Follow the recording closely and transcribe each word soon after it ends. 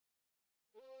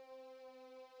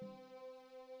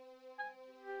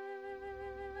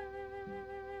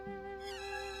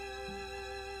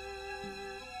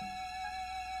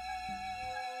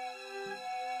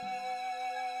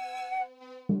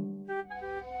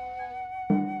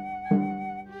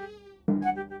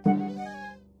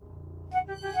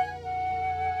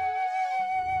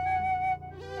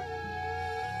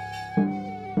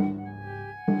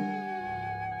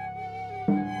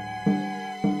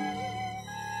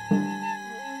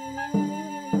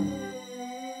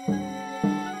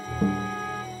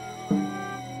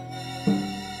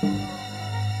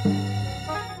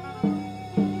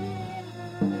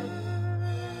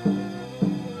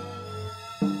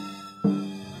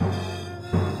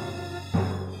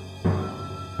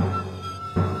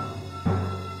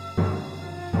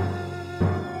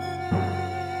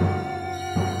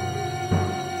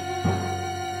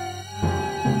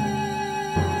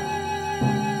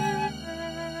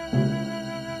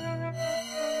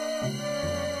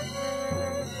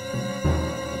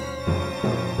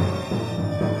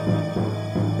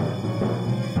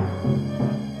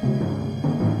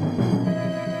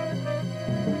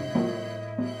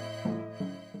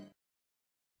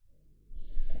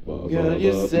Girl,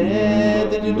 you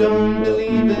said that you don't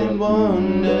believe in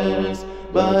wonders,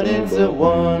 but it's a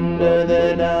wonder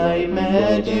that I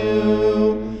met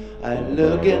you. I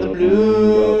look at the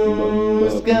blue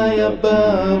sky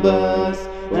above us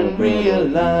and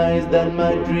realize that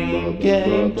my dream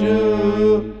came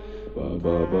true.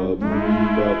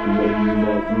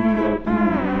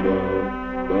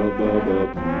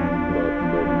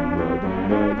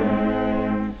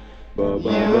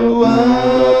 You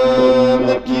are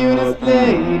the cutest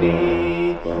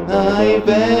lady I've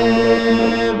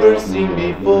ever seen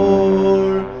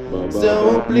before.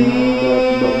 So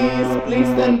please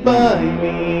stand by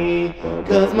me,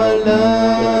 'cause my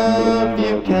love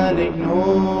you can't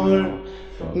ignore.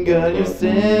 Girl, you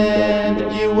said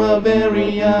that you are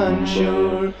very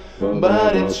unsure,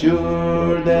 but it's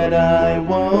sure that I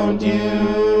want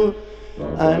you.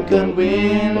 I'm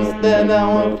convinced that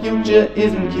our future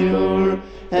isn't pure,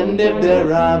 and if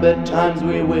there are bad times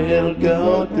we will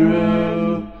go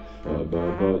through.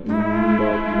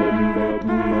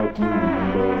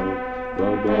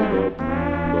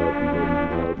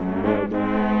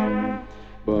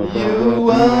 You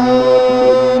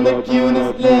are the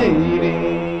cutest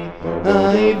lady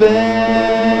I've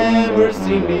ever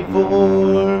seen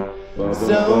before.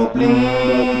 So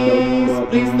please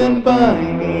stand by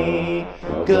me,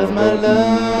 'cause my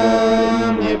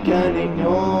love you can't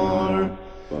ignore.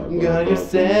 Girl, you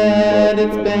said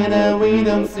it's better we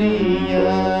don't see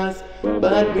us,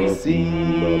 but we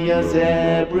see us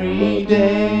every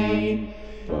day.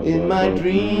 In my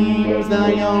dreams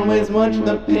I always watch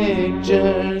the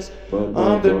pictures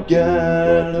of the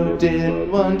girl who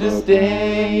didn't want to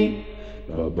stay.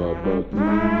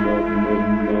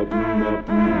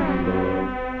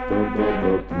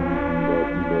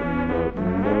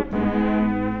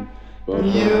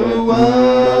 You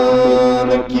are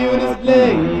the cutest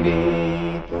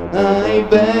lady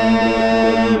I've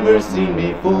ever seen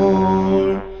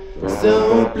before. So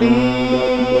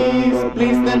please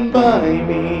stand by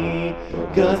me,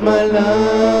 'cause my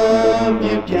love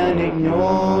you can't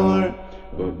ignore.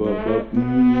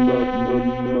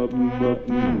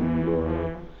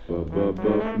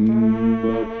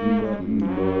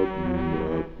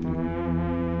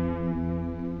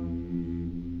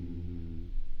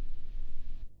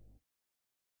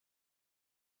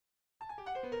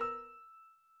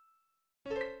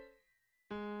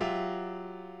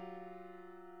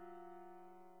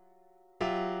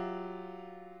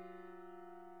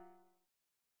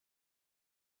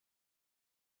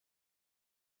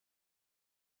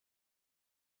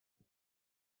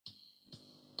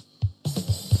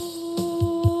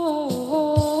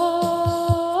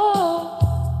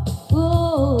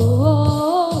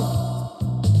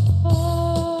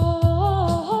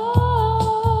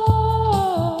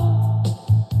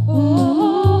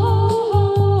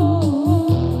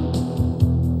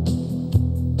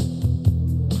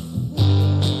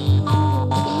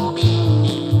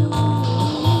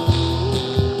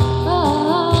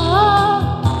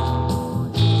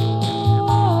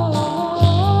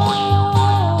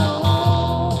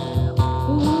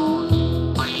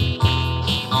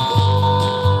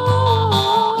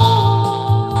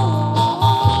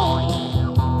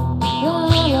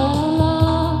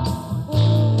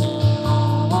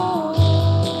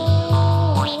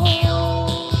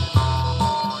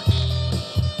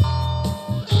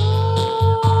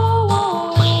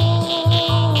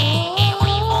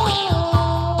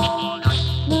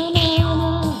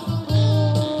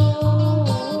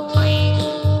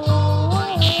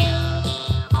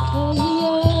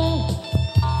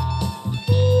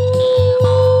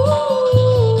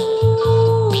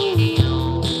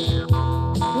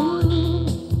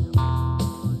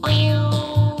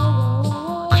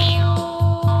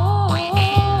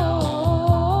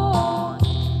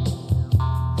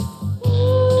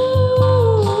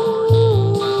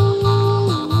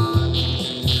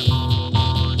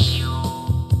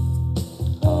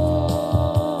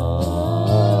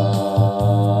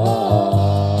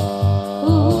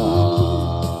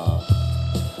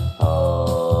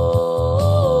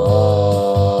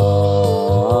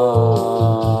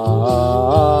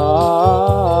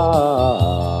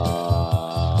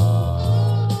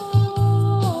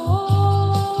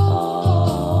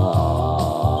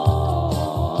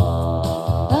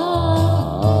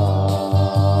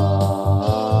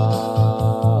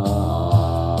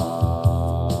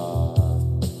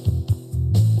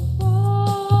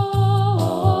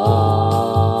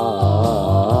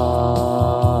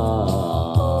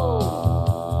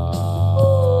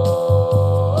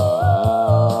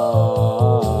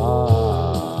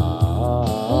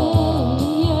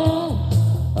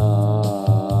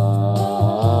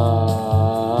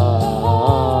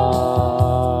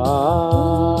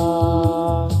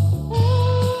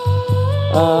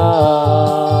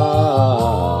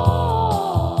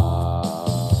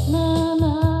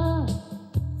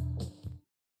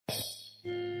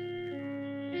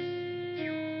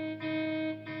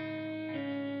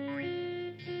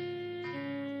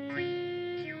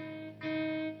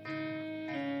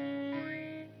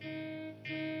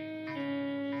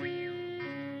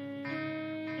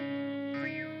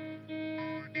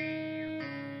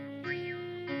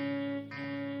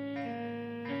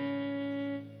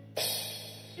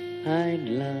 I'd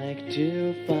like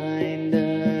to find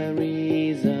the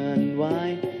reason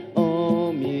why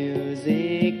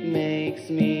music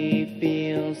makes me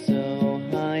feel so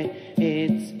high.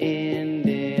 It's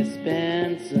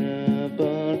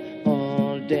indispensable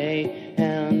all day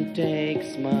and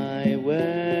takes my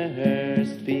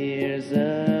worst fears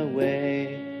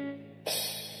away.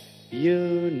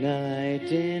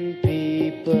 Uniting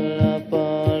people of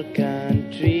all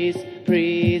countries,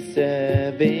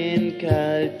 preserving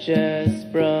cultures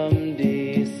from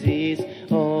disease.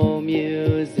 Oh,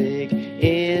 music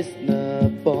is the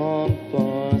balm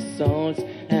for souls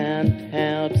and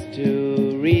helps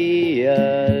to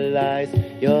realize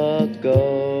your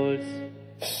goals.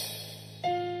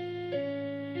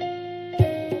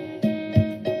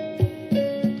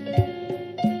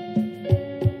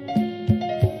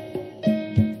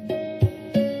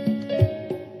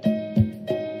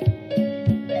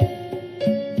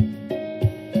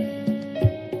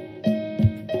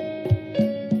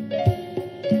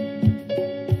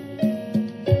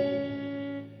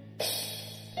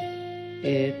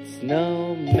 It's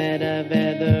no matter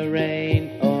whether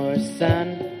rain or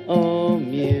sun, oh,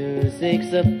 music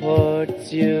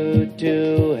supports you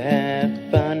to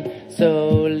have fun.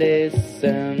 So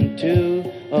listen to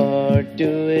or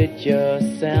do it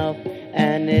yourself,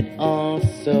 and it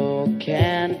also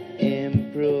can